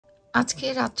আজকে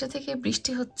রাত্রে থেকে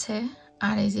বৃষ্টি হচ্ছে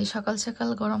আর এই যে সকাল সকাল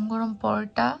গরম গরম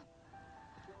পরোটা,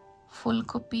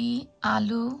 ফুলকপি,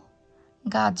 আলু,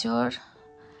 গাজর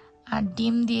আর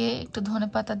ডিম দিয়ে একটু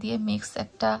ধনেপাতা দিয়ে মিক্স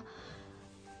একটা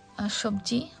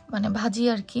সবজি মানে ভাজি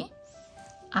আর কি।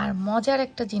 আর মজার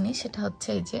একটা জিনিস সেটা হচ্ছে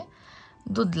এই যে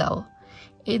দুধ লাউ।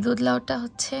 এই দুধ লাউটা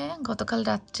হচ্ছে গতকাল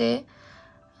রাত্রে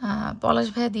পলাশ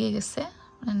ভাইয়া দিয়ে গেছে,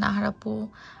 মানে নাহারাপু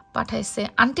পাঠাইছে,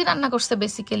 আন্টি রান্না করছে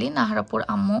বেসিক্যালি, নাহারাপুর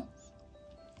আম্মু।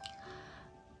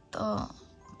 তো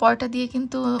পরোটা দিয়ে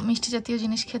কিন্তু মিষ্টি জাতীয়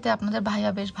জিনিস খেতে আপনাদের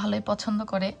ভাইয়া বেশ ভালোই পছন্দ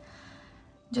করে,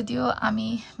 যদিও আমি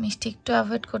মিষ্টি একটু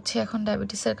অ্যাভয়েড করছি এখন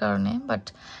ডায়াবেটিসের কারণে, বাট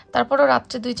তারপরও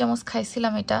রাত্রে 2 চামচ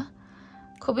খাইছিলাম। এটা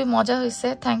খুবই মজা হয়েছে।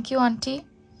 থ্যাংক ইউ আন্টি,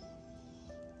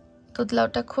 দুধ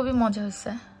লাউটা খুবই মজা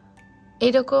হয়েছে।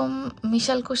 এইরকম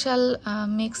মিশাল কুশাল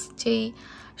মিক্স যেই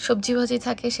সবজি ভাজি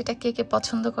থাকে সেটা কে কে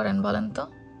পছন্দ করেন বলেন তো?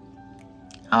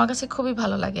 আমার কাছে খুবই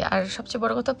ভালো লাগে। আর সবচেয়ে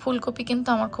বড় কথা, ফুলকপি কিন্তু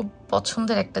আমার খুব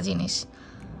পছন্দের একটা জিনিস।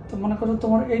 তো মনে করো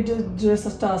তোমার এই যে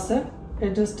ড্রেসটা আছে, এই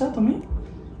ড্রেসটা তুমি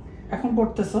এখন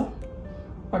পরতেছো,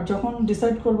 আর যখন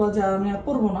ডিসাইড করবা যে আমি আর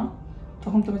পরবো না,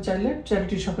 তখন তুমি চাইলে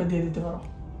চ্যারিটি শপে দিয়ে দিতে পারো।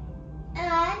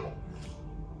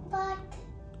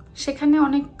 সেখানে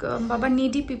অনেক বাবা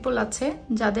নিডি পিপল আছে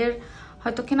যাদের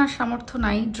হয়তো কেনার সামর্থ্য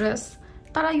নাই ড্রেস,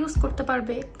 তারা ইউজ করতে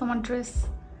পারবে তোমার dress.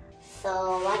 So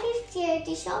what is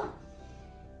charity shop?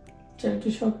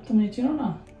 Charity shop তুমি চিনো না?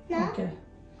 ওকে,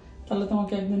 তাহলে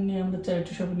তোমাকে একদিন নিয়ে আমরা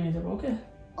চ্যারিটি শপে নিয়ে যাবো। ওকে?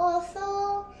 Also,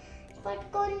 but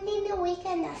কোন দিনে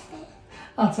উইকেন্ড আছে?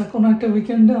 আচ্ছা, কোনো একটা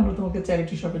উইকেন্ডে আমরা তোমাকে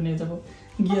চ্যারিটি শপে নিয়ে যাব,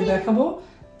 গিয়ে দেখাবো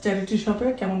চ্যারিটি শপে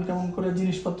কেমন কেমন করে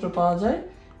জিনিসপত্র পাওয়া যায়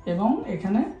এবং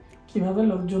এখানে কিভাবে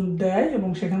লোকজন দেয় এবং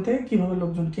সেখান থেকে কিভাবে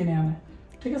লোকজন কিনে আনে।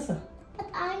 ঠিক আছে?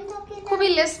 খুবই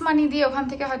লেস মানি দিয়ে ওখান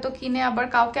থেকে হয়তো কিনে, আবার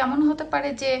কাউকে এমন হতে পারে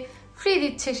যে ফ্রি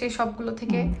দিচ্ছে সেই সবগুলো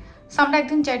থেকে। আমরা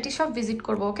একদিন চ্যারিটি শপ ভিজিট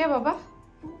করবো। ওকে বাবা?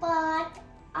 But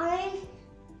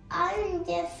I'm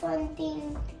just wanting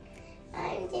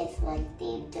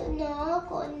to know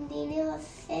কোন দিনে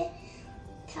হচ্ছে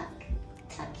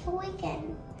থাকে উইকেন্ড।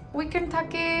 উইকেন্ড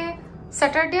থাকে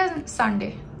স্যাটারডে আর সানডে,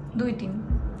 2-3।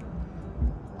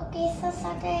 ওকে, সো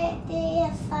স্যাটারডে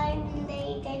আর সানডে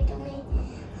তুমি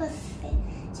হচ্ছে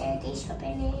চ্যারিটি শপে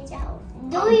নিয়ে যাও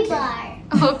 2 বার।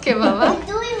 ওকে বাবা।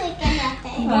 2 উইকেন্ড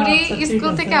আছে। বুড়ি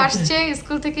স্কুল থেকে আসছে,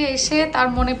 স্কুল থেকে এসে তার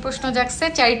মনে প্রশ্ন জাগছে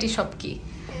চ্যারিটি শপ কি।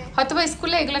 হয়তোবা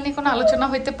স্কুলে এগুলো নিয়ে কোনো আলোচনা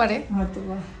হইতে পারে।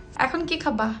 এখন কি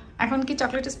খাবা? এখন কি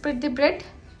চকলেট স্প্রেড দিয়ে ব্রেড?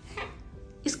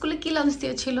 স্কুলে কি লাঞ্চ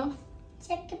দিয়েছিল?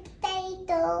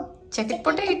 Chicken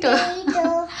potato.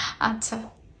 আচ্ছা,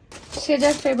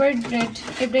 সেজার ফেভারিট ব্রেড।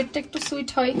 এই ব্রেডটা একটু সুইট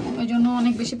হয়, ওই জন্য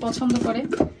অনেক বেশি পছন্দ করে।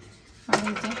 আর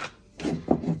এই যে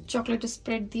চকলেট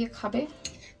স্প্রেড দিয়ে খাবে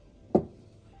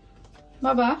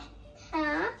বাবা।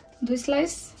 হ্যাঁ, 2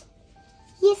 স্লাইস।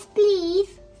 Yes please.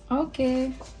 ওকে।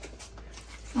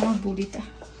 আমার বুড়িটা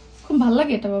খুব ভালো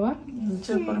লাগে এটা বাবা।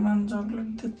 যে পরিমাণ চকলেট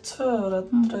দিচ্ছ,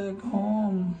 রাতে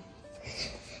ঘুম।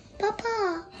 পাপা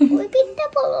ওই পিনটা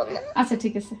বলো না। আচ্ছা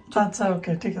ঠিক আছে। আচ্ছা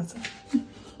ওকে, ঠিক আছে।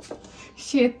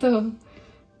 সে তো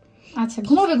আচ্ছা,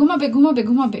 ঘুমাবে ঘুমাবে ঘুমাবে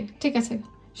ঘুমাবে, ঠিক আছে,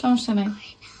 সমস্যা নাই।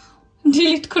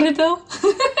 ডিলিট করে দাও।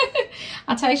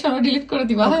 আচ্ছা এই সময় ডিলিট করে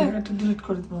দিবা। হ্যাঁ, এটা ডিলিট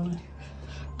করে দিবা।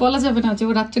 বলা যাবে না যে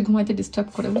ও রাত্রে ঘুমাইতে ডিস্টার্ব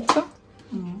করে, বুঝছো?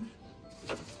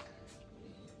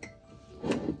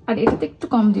 আর এটাতে একটু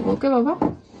কম দিব। ওকে বাবা?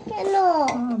 কেন?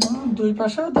 2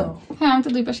 পাশেও দাও। হ্যাঁ, আমি তো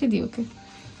 2 পাশেই দিই ওকে,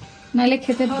 নাইলে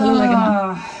খেতে ভালো লাগে না।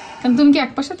 কারণ তুমি কি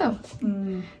এক পাশে দাও?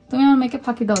 তুমি আমার মেয়েকে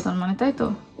ফাঁকি দাও তার মানে, তাই তো?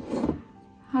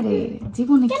 আরে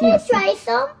জীবনে কি আছে।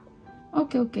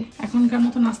 ওকে ওকে, এখনকার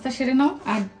মতো নাস্তা সেরে নাও,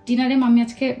 আর ডিনারে মামি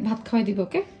আজকে ভাত খাওয়াই দিব।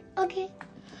 ওকে ওকে।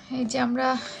 এই যে আমরা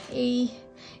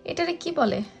এটারে কি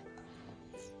বলে,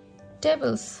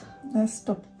 টেবলস।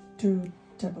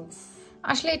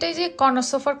 আসলে এটাই যে কর্নার,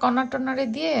 সোফার কর্নার টর্নারে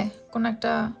দিয়ে কোন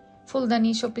একটা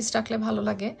ফুলদানি শোপিস রাখলে ভালো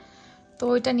লাগে, তো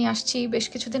ওইটা নিয়ে আসছি বেশ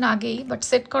কিছুদিন আগেই, বাট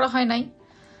সেট করা হয় নাই।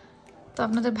 তো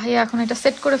আপনাদের ভাইয়া এখন এটা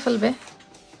সেট করে ফেলবে।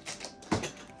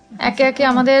 একে একে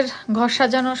আমাদের ঘর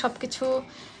সাজানো সবকিছু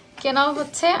কেনাও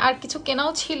হচ্ছে, আর কিছু কেনাও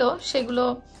ছিল, সেগুলো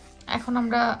এখন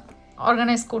আমরা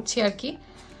অর্গানাইজ করছি আর কি।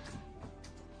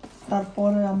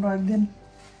 তারপরে আমরা একদিন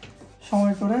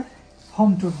সময় করে হোম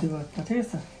ট্যুর দিব একটা, ঠিক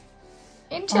আছে?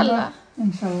 ইনশাআল্লাহ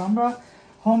ইনশাআল্লাহ আমরা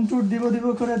হোম ট্যুর দিব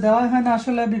করে দেওয়া হয় না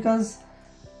আসলে, বিকজ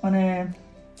মানে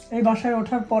এই বাসায়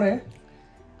ওঠার পরে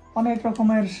অনেক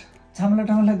রকমের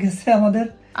ঝামেলা গেছে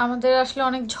আমাদের আসলে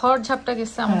অনেক ঝড় ঝাপটা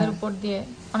গেছে আমাদের উপর দিয়ে,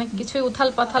 অনেক কিছুই উথাল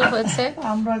পাথাল হয়েছে।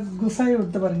 আমরা গুছাই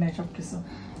উঠতে পারি না সবকিছু।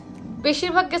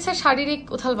 বেশিরভাগ গেছে শারীরিক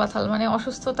উথাল পাথাল, মানে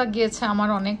অসুস্থতা গিয়েছে আমার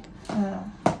অনেক।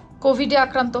 কোভিডে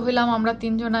আক্রান্ত হইলাম আমরা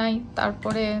 3 জনাই,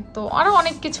 তারপরে তো আরো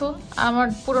অনেক কিছু। আমার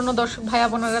পুরনো দর্শক ভাইয়া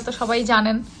বোনেরা তো সবাই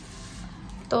জানেন।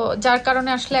 তো যার কারণে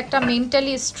আসলে একটা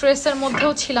মেন্টালি স্ট্রেসের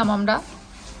মধ্যেও ছিলাম আমরা।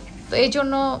 তো এই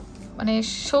জন্য মানে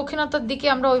শৌখিনতার দিকে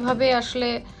আমরা ওইভাবে আসলে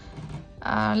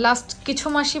লাস্ট কিছু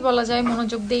মাসই বলা যায়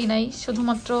মনোযোগ দেই নাই।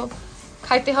 শুধুমাত্র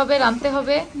খাইতে হবে, রাঁধতে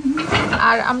হবে,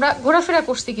 আর আমরা ঘোরাফেরা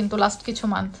করছি কিন্তু লাস্ট কিছু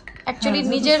মান্থ অ্যাকচুয়ালি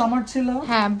নিজের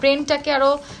হ্যাঁ ব্রেনটাকে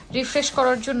আরো রিফ্রেশ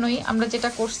করার জন্যই আমরা যেটা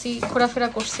করছি, ঘোরাফেরা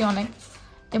করছি অনেক,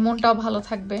 যে মনটাও ভালো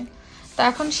থাকবে। তা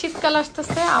এখন শীতকাল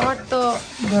আসতেছে, আবার তো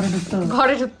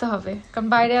ঘরে ঢুকতে হবে, কারণ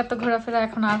বাইরে এত ঘোরাফেরা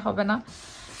এখন আর হবে না।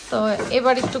 তো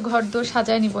এবার একটু ঘর দোর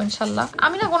সাজায় নিব ইনশাল্লাহ।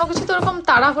 আমি না কোনো কিছু তো ওরকম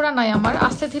তাড়াহুড়া নাই আমার,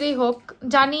 আস্তে ধীরেই হোক।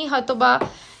 জানি হয়তো বা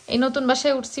এই নতুন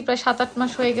বাসায় উঠছি প্রায় 7-8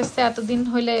 মাস হয়ে গেছে, এতদিন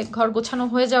হইলে ঘর গোছানো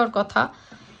হয়ে যাওয়ার কথা,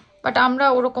 বাট আমরা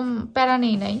ওরকম প্যারা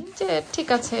নেই নাই, যে ঠিক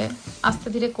আছে আস্তে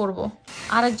ধীরে করব।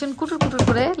 আর একজন কুটুর কুটুর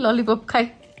করে ললিপপ খায়।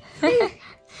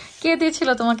 কে দিয়েছিল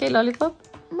তোমাকে এই ললিপপ?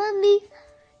 মাম্মি।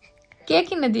 কে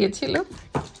কিনে দিয়েছিল?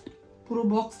 পুরো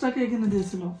বক্সটা কে কিনে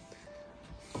দিয়েছিল?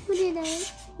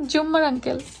 জুম্মার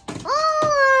আঙ্কেল।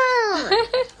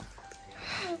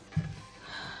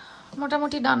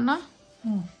 মোটামুটি ডান না?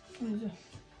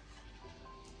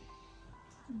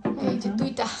 এই যে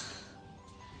দুইটা,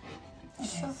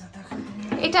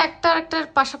 এটা একটা একটার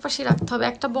পাশাপাশি রাখতে হবে,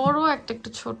 একটা বড় একটা একটু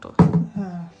ছোট।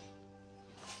 হ্যাঁ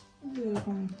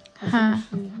হ্যাঁ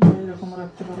এরকম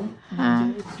রাখতে পারো, হ্যাঁ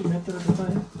একটু ভেতরে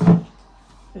ঢোকায়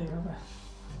এইভাবে।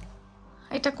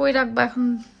 এটা কই রাখবা এখন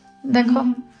দেখো?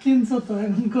 কিনছো তো,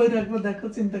 এখন কই রাখবো দেখো,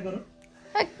 চিন্তা করো।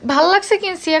 ভাল লাগছে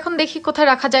কিনছি, এখন দেখি কোথায়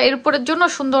রাখা যায়। এর উপরের জন্য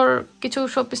সুন্দর কিছু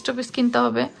শোপিস টোপিস কিনতে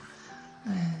হবে।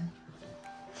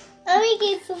 আমি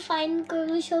কিছু ফাইন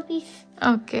করব শোপিস।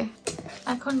 ওকে,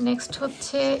 এখন নেক্সট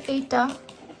হচ্ছে এইটা।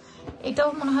 এটাও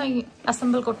মনে হয়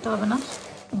অ্যাসেম্বল করতে হবে না?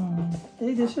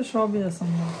 এই দেশে সবই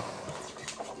অ্যাসেম্বল।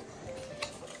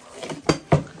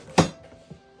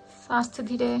 আস্তে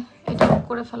ধীরে এটা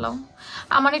করে ফেলাও।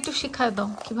 আমার একটু শিখায় দাও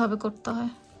কিভাবে করতে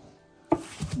হয়।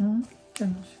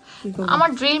 আমার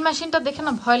ড্রিল মেশিনটা দেখে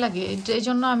না ভয় লাগে, এই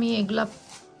জন্য আমি এগুলা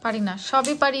পারি না।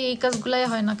 সবই পারি, এই কাজগুলাই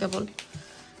হয় না কেবল।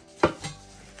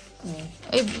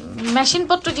 এই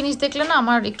মেশিনপত্র জিনিস দেখলে না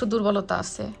আমার একটু দুর্বলতা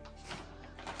আছে,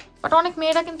 বাট অনেক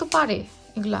মেয়েরা কিন্তু পারে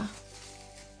এগুলা।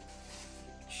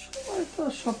 সবাই তো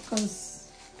সব কাজ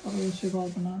বেশি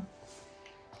করবে না।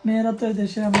 মেয়েরা তো এই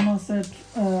দেশে এমন আছে,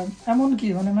 এমন কি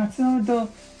মানে ম্যাক্সিমাম তো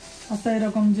আছে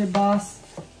এরকম যে বাস,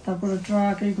 তারপরে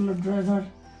ট্রাক, এইগুলো ড্রাইভার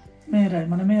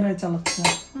মেয়েরাই চালাচ্ছে,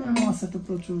 এমন আছে তো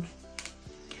প্রচুর।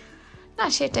 না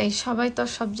সেটাই, সবাই তো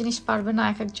সব জিনিস পারবে না,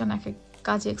 এক একজন এক এক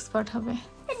কাজে এক্সপার্ট হবে।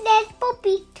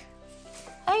 পপিট।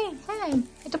 হ্যাঁ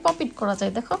এটা পপিট করা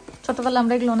যায়, দেখো ছোটবেলায়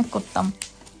আমরা এগুলো অনেক করতাম।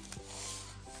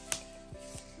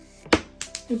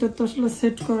 এটা তো আসলে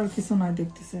সেট করার কিছু নাই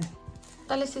দেখতেছে।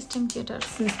 তাহলে সিস্টেম কি এটার?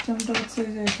 সিস্টেমটা হচ্ছে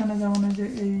যে এখানে যেমন এই যে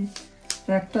এই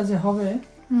র্যাকটা যে হবে,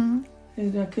 এই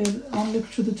র্যাকের অনলি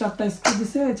শুধু 4টা স্ক্রু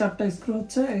দিছে। এই 4টা স্ক্রু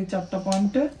হচ্ছে এই 4টা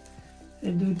পয়েন্টে,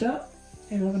 এই দুইটা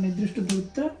এইভাবে নির্দিষ্ট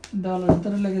দূরত্বে দেওয়ালের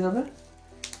ভিতরে লেগে যাবে,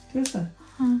 ঠিক আছে?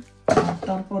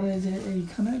 তারপরে যে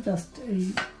এইখানে জাস্ট এই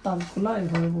তারগুলা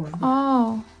এইভাবে বসবে।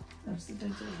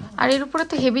 আর এর উপরে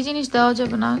তো হেভি জিনিস দেওয়া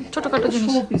যাবে না, ছোটখাটো জিনিস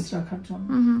শো পিস রাখার জন্য।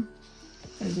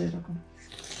 এই যে এরকম।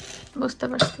 বুঝতে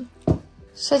পারছি।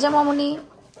 সেজা মামুনি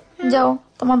যাও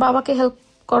তোমার বাবাকে হেল্প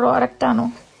করো, আর একটা আনো।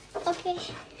 ওকে।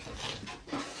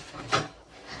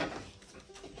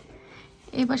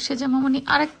 এবার সেজা মামুনি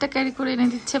আরেকটা ক্যারি করে এনে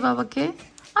দিচ্ছে বাবাকে।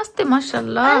 আস্তে,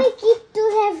 মাশাআল্লাহ। আমি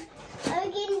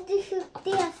কিন্তু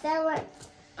সত্যি আছে আমার।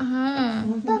 হ্যাঁ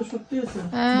কিন্তু সত্যি আছে।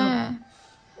 হ্যাঁ,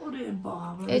 ওরে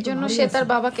বাবা, এই জন্য সে তার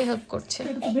বাবাকে হেল্প করছে।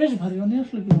 এটা তো বেশ ভারী, অনেক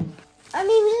আসলে কি হবে?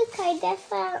 আমি মিল্ক খাই,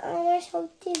 দেখো আমার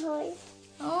শক্তি হয়।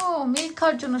 ও মিল্ক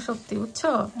খাওয়ার জন্য শক্তি,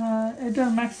 বুঝছো? এটা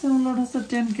ম্যাক্সিমাম লোড হচ্ছে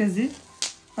 10 কেজি,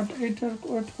 বাট এটার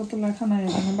ওয়েট কত লেখা নাই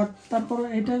এখানে, বাট তারপরে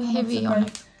এটা হেভি,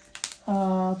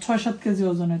 6-7 কেজি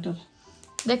ওজন এটার।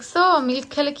 দেখছো মিল্ক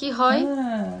খেলে কি হয়?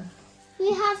 We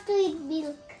have to eat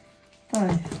milk.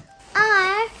 তাই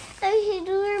আর I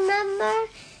do remember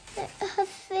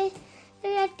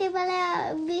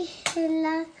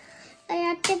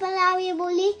রাত্রেবেলা আমি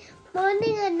বলি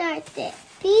মর্নিং আর নাইটে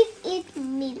please eat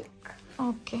milk.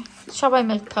 ওকে, সবাই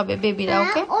মিল্ক খাবে বেবিরা।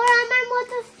 ওকে, ওর আমার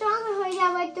মতো স্ট্রং হয়ে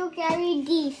যাবে to carry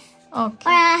this okay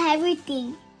or everything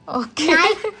okay.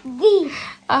 like this.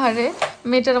 আরে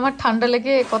মেয়েটার আমার ঠান্ডা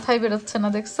লেগে কথাই বেরোচ্ছে না,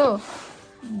 দেখছো?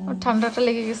 ওর ঠান্ডাটা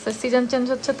লেগে গেছে, সিজন চেঞ্জ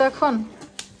হচ্ছে তো এখন।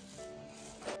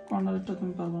 কর্নারটা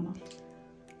তুমি পারবে না।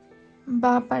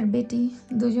 বাপ আর বেটি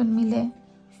দুজন মিলে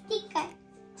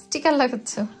স্টিকার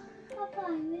লাগাচ্ছ।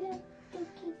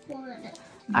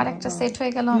 আর একটা সেট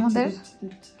হয়ে গেল আমাদের।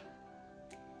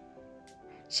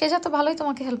 সেজা তো ভালোই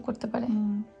তোমাকে হেল্প করতে পারে।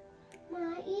 মা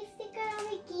এই স্টিকার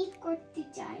আমি কি করতে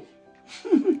চাই?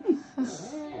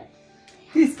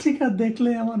 স্টিকার দেখলে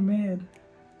আমার মেয়ের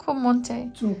খুব মন চাই,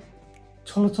 চোখ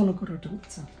ছলছল করে ওঠে।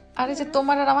 বুঝছো? আরে যে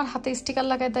তোমার আর আমার হাতে স্টিকার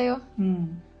লাগাই দেয়।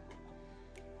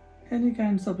 এনি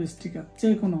কাইন্ডস অফ স্টিকার, যে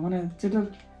কোনো মানে যেটার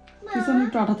পিছনে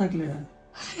একটু আঠা থাকলে হয়।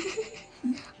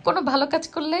 কোনো ভালো কাজ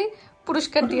করলেই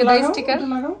পুরস্কার দিয়ে দেয় স্টিকার।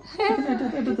 লাগাও,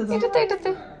 এটাতে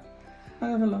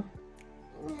লাগা ফেলো।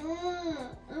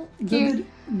 যদি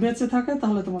বেঁচে থাকে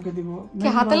তাহলে তোমাকে দিব। কি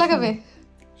হাতে লাগাবে?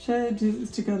 সে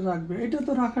স্টিকার রাখবে। এটা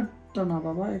তো রাখাটা না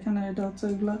বাবা, এখানে এটা হচ্ছে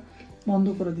এগুলা বন্ধ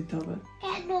করে দিতে হবে।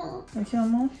 কেন? দেখি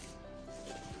আমার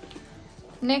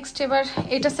নেক্সট এবার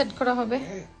এটা সেট করা হবে।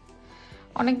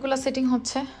 অনেকগুলো সেটিং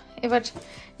হচ্ছে, এবার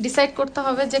ডিসাইড করতে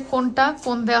হবে যে কোনটা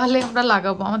কোন দেওয়ালে আমরা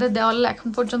লাগাবো। আমাদের দেওয়াল এখন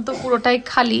পর্যন্ত পুরোটাই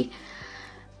খালি,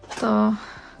 তো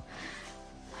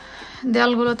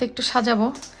দেওয়ালগুলোতে একটু সাজাবো।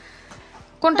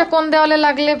 কোনটা কোন দেওয়ালে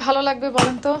লাগলে ভালো লাগবে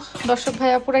বলেন তো দর্শক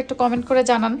ভাইয়া, পুরো একটু কমেন্ট করে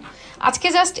জানান। আজকে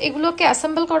জাস্ট এগুলোকে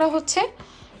অ্যাসেম্বল করা হচ্ছে,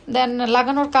 দেন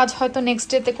লাগানোর কাজ হয়তো নেক্সট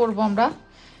ডেতে করবো আমরা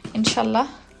ইনশাল্লাহ।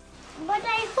 But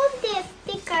I hope the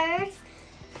stickers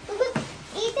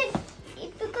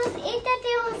because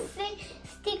এটাতে হচ্ছে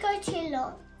স্টিকার ছিল,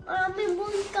 আমি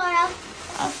ভুল করা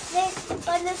আছে,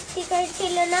 কোনো স্টিকার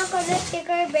ছিল না, কোনো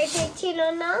স্টিকার বেশি ছিল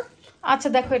না। আচ্ছা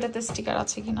দেখো এটাতে স্টিকার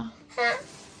আছে কিনা। হ্যাঁ,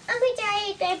 আমি চাই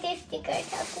এটাতে স্টিকার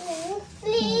থাকুক।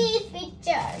 Please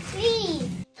picture please.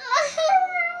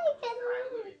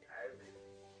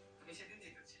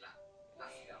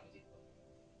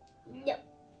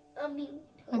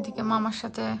 এদিকে মামার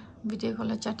সাথে ভিডিও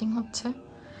কলে চ্যাটিং হচ্ছে,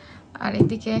 আর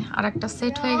এদিকে আরেকটা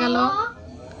সেট হয়ে গেল।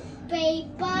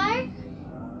 পেপার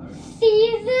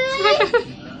সিজার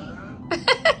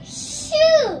শু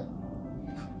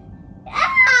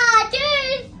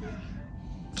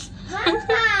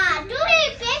তুমি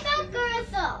পেপার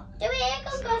করছো, তুমি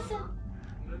এরকম করছো।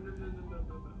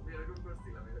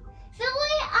 So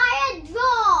we are a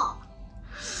draw.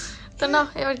 তো না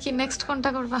এবার কি নেক্সট কোনটা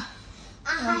করবা?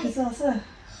 আর কিছু আছে?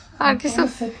 আর কিছু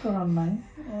সেট করার নাই,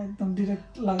 একদম ডাইরেক্ট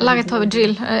লাগাতে হবে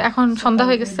ড্রিল। এখন সন্ধ্যা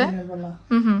হয়ে গেছে।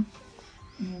 হুম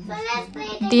So let's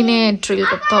play the দিনে ড্রিল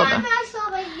করতে হবে।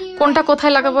 কোনটা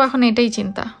কোথায় লাগাবো এখন এটাই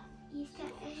চিন্তা।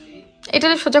 এটা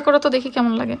সোজা করো তো দেখি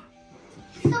কেমন লাগে।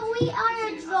 So we are a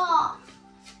draw.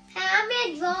 I'm a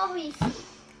drawing.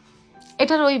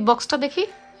 এটার ওই বক্সটা দেখি,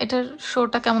 এটার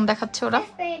শোটা কেমন দেখাচ্ছে ওরা।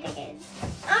 Let's play it again.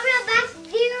 I'm a best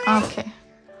dear. Okay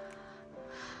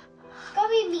Go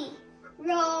with me.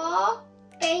 Rock,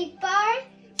 paper,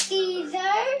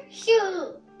 scissors, shoe.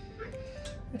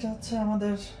 এটা হচ্ছে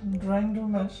আমাদের ড্রয়িং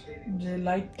রুমের যে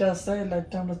লাইটটা আছে, এই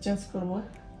লাইটটা আমরা চেঞ্জ করব।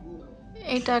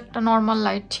 এটা একটা নরমাল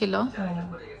লাইট ছিল।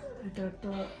 এটা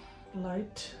একটা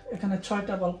লাইট, এখানে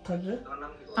 6টা বাল্ব থাকবে।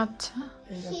 আচ্ছা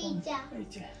এইরকম, এই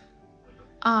যে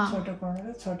 6টা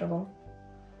কর্নারে 6টা বাল্ব,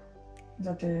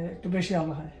 যাতে একটু বেশি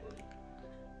আলো হয়।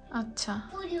 আচ্ছা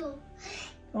Blue.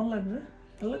 কেমন লাগবে?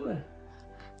 ভালো লাগবে?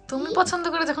 তুমি পছন্দ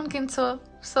করে যখন কিনছো,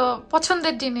 সো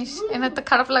পছন্দের জিনিস, এর তো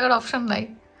খারাপ লাগার অপশন নাই।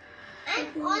 I'm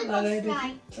লাগাই almost দেখি,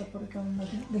 right. তারপরে কেমন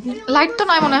লাগে দেখি। লাইট তো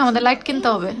নয় মনে হয়, আমাদের লাইট কিনতে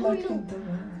হবে। লাইট কিনতে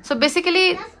হবে। সো বেসিক্যালি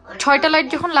 6টা লাইট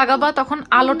যখন লাগাবা তখন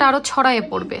আলোটা আরো ছড়ায়ে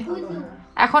পড়বে।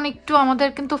 এখন একটু আমাদের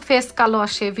কিন্তু ফেস কালো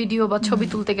আসে ভিডিও বা ছবি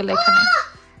তুলতে গেলে। এখানে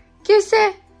কি হয়েছে?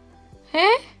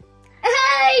 হ্যাঁ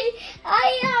I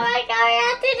know, like I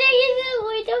have to do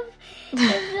with the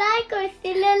black or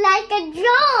still like a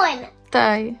drone.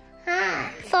 তাই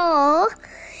So,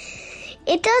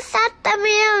 it was at the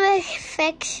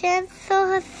affection, so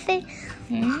হচ্ছে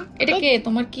এটা কে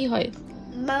তোমার কি হয়?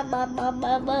 mama.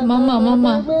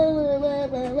 মামা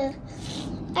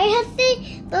I have to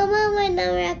mama when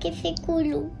I can say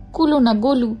kulu. কুলু না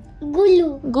Golu. Gulu.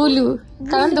 Golu,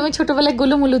 কারণ তুমি ছোটবেলায়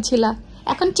গোলু মুলু ছিলা,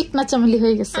 এখন চিকনা চামলি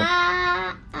হয়ে গেছে।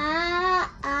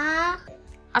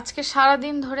 আজকে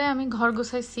সারাদিন ধরে আমি ঘর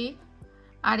গোছাইছি,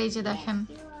 আর এই যে দেখেন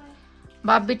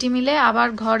বাপ বেটি মিলে আবার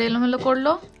ঘর এলোমেলো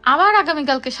করলো, আবার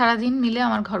আগামীকালকে সারাদিন মিলে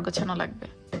আমার ঘর গোছানো লাগবে।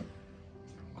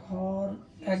 ঘর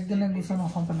একদিনে গুছানো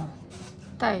হবে না,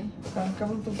 তাই কারণ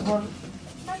কেবল তো ঘর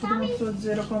শুধুমাত্র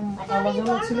যেরকম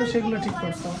আলাদা ছিল সেগুলো ঠিক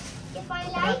করছো,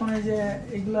 আর এখন এই যে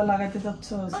এগুলা লাগাইতে যাচ্ছ,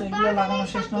 সেগুলো লাগানো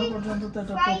শেষ না হওয়া পর্যন্ত তো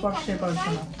এটা প্রপার শেপ আসবে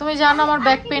না। তুমি জানো আমার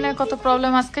ব্যাক পেইনের কত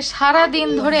প্রবলেম। আজকে সারা দিন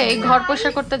ধরে এই ঘর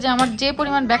পরিষ্কার করতে যে আমার যে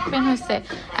পরিমাণ ব্যাক পেইন হয়েছে,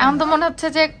 এখন তো মনে হচ্ছে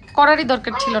যে করারই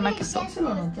দরকার ছিল না কিছু। ছিল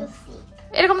না তো,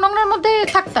 এরকম নোংরার মধ্যে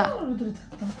থাকতা। ভিতরে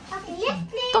থাকতাম।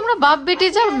 তোমরা বাপ বেটি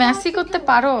যা মেসি করতে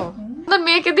পারো, তোমার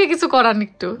মেয়েকে দিয়ে কিছু করান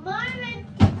একটু।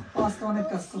 আজকে অনেক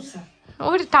কাজ করছে,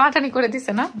 ওই টানাটানি করে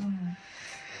দিছে না।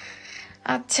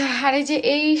 আচ্ছা, আর এই যে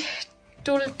এই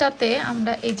টুলটাতে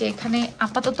আমরা এই যে এখানে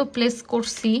আপাতত প্লেস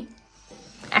করছি,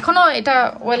 এখনো এটা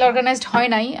ওয়েল অর্গানাইজড হয়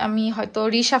নাই, আমি হয়তো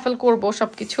রিশাফেল করব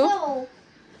সবকিছু।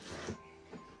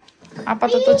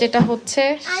 আপাতত যেটা হচ্ছে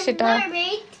সেটা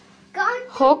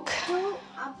হোক।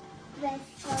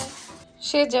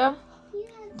 সেজা,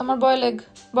 তোমার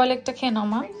বয়েল এগটা খেয়ে নাও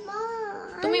মা।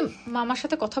 তুমি মামার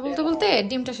সাথে কথা বলতে বলতে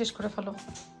ডিমটা শেষ করে ফেলো,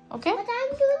 ওকে?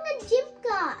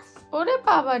 ওরে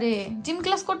বাবা রে, জিম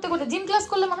ক্লাস করতে করতে, জিম ক্লাস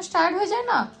করলে মানুষ টায়ার্ড হয়ে যায়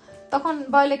না, তখন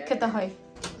বয়েল এগ খেতে হয়।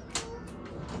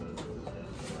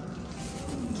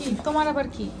 কি তোমার আবার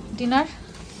কি ডিনার?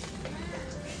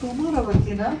 তোমার আবার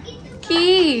কি না? কি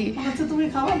আচ্ছা তুমি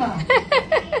খাবে না?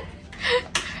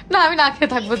 না আমি না খেয়ে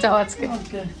থাকবো, যাও আজকে।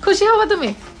 খুশি হবা তুমি?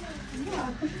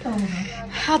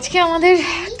 আজকে আমাদের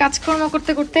কাজকর্ম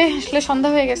করতে করতে আসলে সন্ধ্যা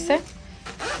হয়ে গেছে,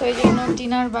 তো এই জন্য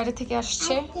ডিনার বাইরে থেকে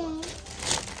আসছে।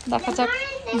 দেখা যাক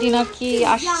ডিনার কি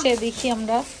আসছে, দেখি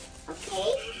আমরা।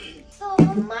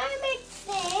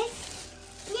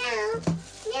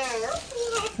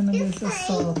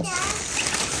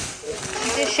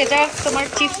 সেটা তোমার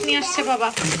চিপস নিয়ে আসছে বাবা।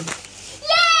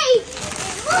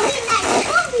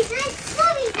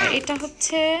 এটা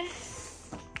হচ্ছে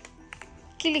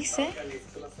কি লিখছে?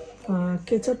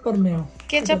 কেচাপ আর মেয়ো।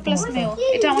 Ketchup plus Mayo.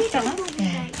 এটা আমারটা না?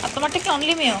 আর তোমারটা কি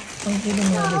অনলি মেয়ো?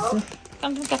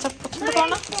 কারণ তুমি কেচাপ পছন্দ করো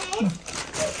না।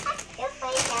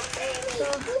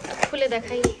 খুলে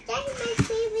দেখাই।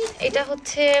 এটা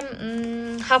হচ্ছে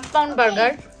হাফ পাউন্ড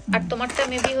বার্গার, আর তোমারটা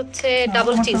মেবি হচ্ছে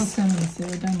ডাবল চিজ।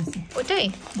 ওইটাই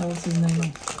ডাবল চিজ নাই,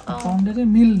 পাউন্ডারে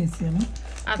মিল নিছি আমি,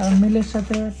 কারণ মিলের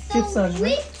সাথে চিপস আসবে,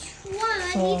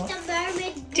 তো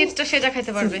চিপসটা সেজা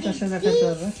খেতে পারবে। সেজা খেতে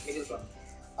পারবে।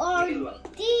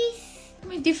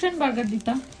 তুমি ডিফারেন্ট বার্গার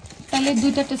দিতা, তাহলে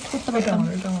দুইটা টেস্ট করতে পারতাম।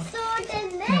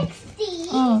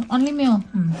 Only Mayo.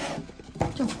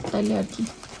 তাহলে আর কি,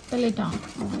 তাহলে এটা।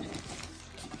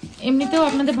 এমনিতেও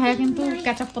আপনাদের ভাইয়া কিন্তু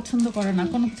কেচাপ পছন্দ করে না,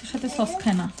 কোনো কিছুর সাথে সস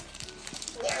খায় না,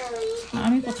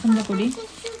 আমি পছন্দ করি।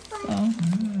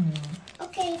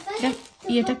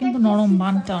 এটা কিন্তু নরম,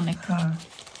 বানটা অনেক।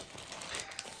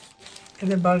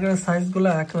 এদের বার্গারের সাইজগুলো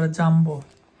একেবারে জাম্বো।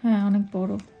 হ্যাঁ অনেক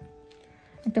বড়।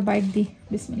 একটা বাইট দি,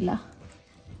 বিসমিল্লাহ।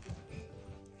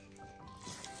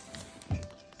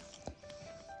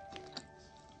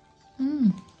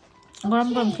 গরম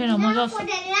গরম খেয়ে নাও, মজা আছে।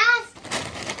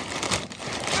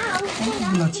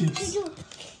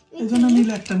 এজন্য মিল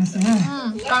একটা নিছে। হ্যাঁ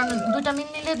কারণ দুইটা মিল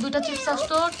নিলে দুইটা চিপস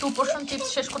আসতো, 2 পোর্শন চিপস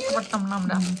শেষ করতে পারতাম না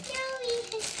আমরা।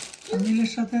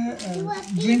 মিলের সাথে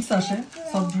ড্রিঙ্কস আসে,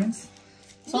 সফট ড্রিঙ্কস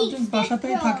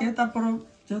বাসাতেই থাকে, তারপর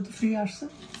যেহেতু ফ্রি আসছে।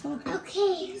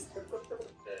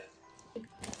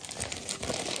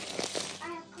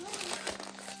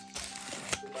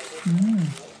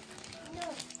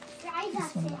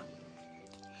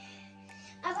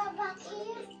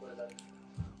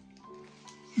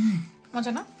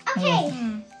 মজা না?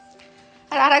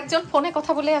 আর আরেকজন ফোনে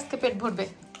কথা বলে আজকে পেট ভরবে।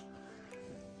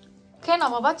 খেয়ে নাও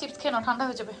বাবা, চিপস খেয়ে নাও, ঠান্ডা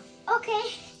হয়ে যাবে।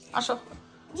 আসো।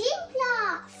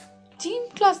 জিম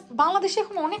ক্লাস বাংলাদেশে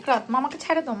এখন অনেক রাত, মামাকে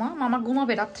ছেড়ে দাও মা, মামা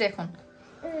ঘুমাবে রাত্রে এখন।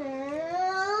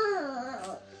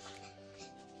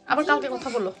 আবার কালকে কথা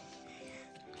বলো।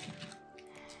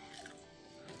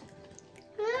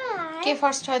 কে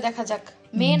ফার্স্ট হয় দেখা যাক,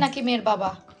 মেয়ে নাকি মেয়ের বাবা?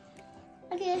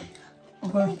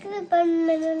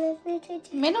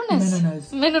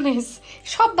 মেনোনেজ।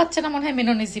 সব বাচ্চারা মনে হয়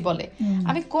মেনোনেজই বলে।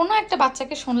 আমি কোন একটা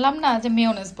বাচ্চাকে শুনলাম না যে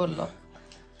মেয়োনেজ বললো।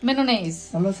 মেনোনেজ।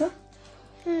 ভালো আছে?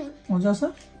 মজা আছে?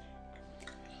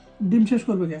 ডিম শেষ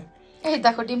করবে কে? এই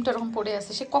দেখো ডিমটা এরকম পড়ে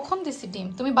আছে। সে কখন দিছি ডিম?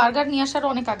 তুমি বার্গার নিয়ে আসার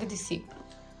অনেক আগে দিছি।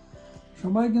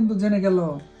 সবাই কিন্তু জেনে গেল।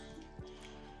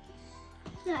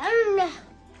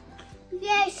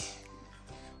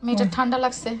 মেয়েটা ঠান্ডা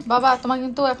লাগছে বাবা, তোমার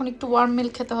কিন্তু এখন একটু ওয়ার্ম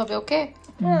মিল্ক খেতে হবে, ওকে?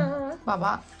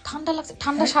 বাবা ঠান্ডা লাগছে,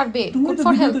 ঠান্ডা সারবে। Good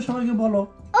for health. সবাইকে বলো।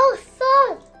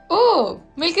 ও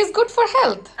milk is good for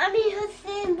health. আমি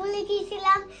হচ্ছে বলে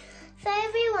গিয়েছিলাম, so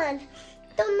everyone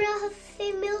তোমরা হচ্ছে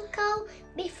মিল্ক খাও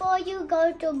before you go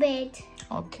to bed.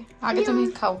 ওকে, আগে তুমি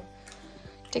খাও।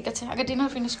 ঠিক আছে, আগে ডিনার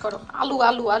ফিনিশ করো। আলু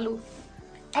আলু আলু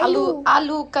আলু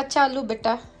আলু কাঁচা আলু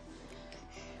বেটা।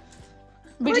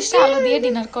 ব্রিটিশরা আলু দিয়ে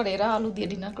ডিনার করে, এরা আলু দিয়ে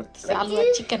ডিনার করতেছে, আলু আর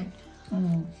চিকেন।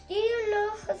 Do you know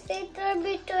হচ্ছে তোর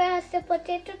ভিতরে আছে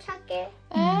পটেটো থাকে?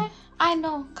 আই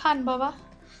নো, খান বাবা।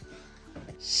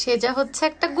 সেজা হচ্ছে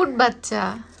একটা গুড বাচ্চা।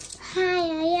 হ্যাঁ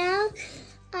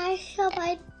আর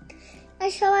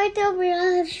সবাই তোমরা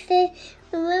হচ্ছে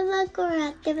মামা করে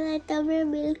রাখতে পারে, তোমরা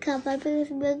মিল্ক খাবার,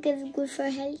 because milk is good for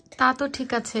health. তা তো ঠিক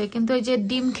আছে, কিন্তু ওই যে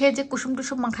ডিম খেয়ে যে কুসুম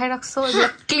টুসুম মাখায় রাখছো, ওইগুলো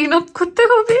ক্লিন আপ করতে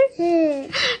হবে।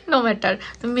 নো ম্যাটার,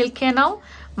 তুমি মিল্ক খেয়ে নাও।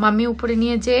 মামি উপরে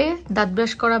নিয়ে যে দাঁত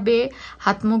ব্রাশ করাবে,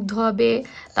 হাত মুখ ধোয়াবে,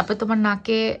 তারপর তোমার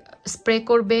নাকে স্প্রে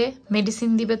করবে, মেডিসিন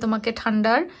দিবে তোমাকে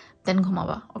ঠান্ডার, দেন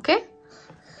ঘুমাবা, ওকে?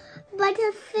 বাট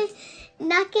হচ্ছে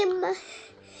নাকে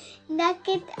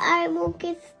আর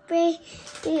মুখে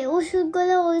তারপরে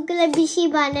ওষুধগুলো ওইগুলো বেশি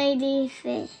বানাই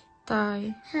দিয়েছে। তাই?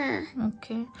 হ্যাঁ।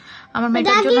 ওকে, আমার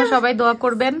মেয়েটার জন্য সবাই দোয়া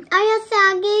করবেন। আর হচ্ছে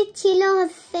আগে ছিল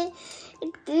হচ্ছে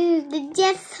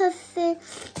জেস হচ্ছে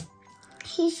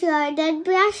শিশু আর দাঁত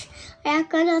ব্রাশ,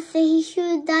 এখন হচ্ছে শিশু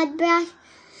দাঁত ব্রাশ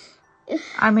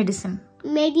আর মেডিসিন,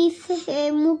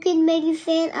 মুখের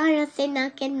মেডিসিন আর হচ্ছে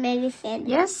নাকের মেডিসিন।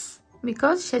 ইয়েস,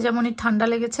 বিকজ সে যেমনই ঠান্ডা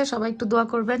লেগেছে, সবাই একটু দোয়া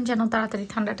করবেন যেন তাড়াতাড়ি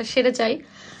ঠান্ডাটা সেরে যায়।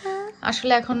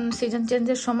 আসলে এখন সিজন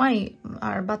চেঞ্জের সময়,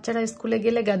 আর বাচ্চারা স্কুলে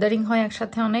গেলে গ্যাদারিং হয়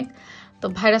একসাথে অনেক, তো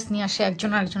ভাইরাস নিয়ে আসে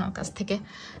একজন আরেকজনের কাছ থেকে।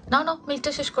 নাও নাও,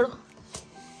 মিল্কটা শেষ করো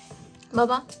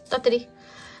বাবা তাড়াতাড়ি।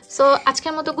 সো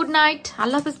আজকের মতো গুড নাইট,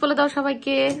 আল্লাহ হাফেজ বলে দাও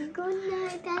সবাইকে। গুড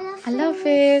নাইট, আল্লাহ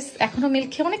হাফেজ। এখনো মিল্ক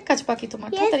খেয়ে অনেক কাজ বাকি তোমার,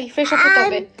 তাড়াতাড়ি ফ্রেশ আপ হতে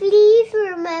হবে। প্লিজ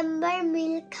রিমেম্বার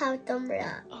মিল্ক খাও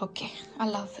তোমরা। ওকে,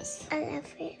 আল্লাহ হাফেজ। আল্লাহ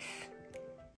হাফেজ।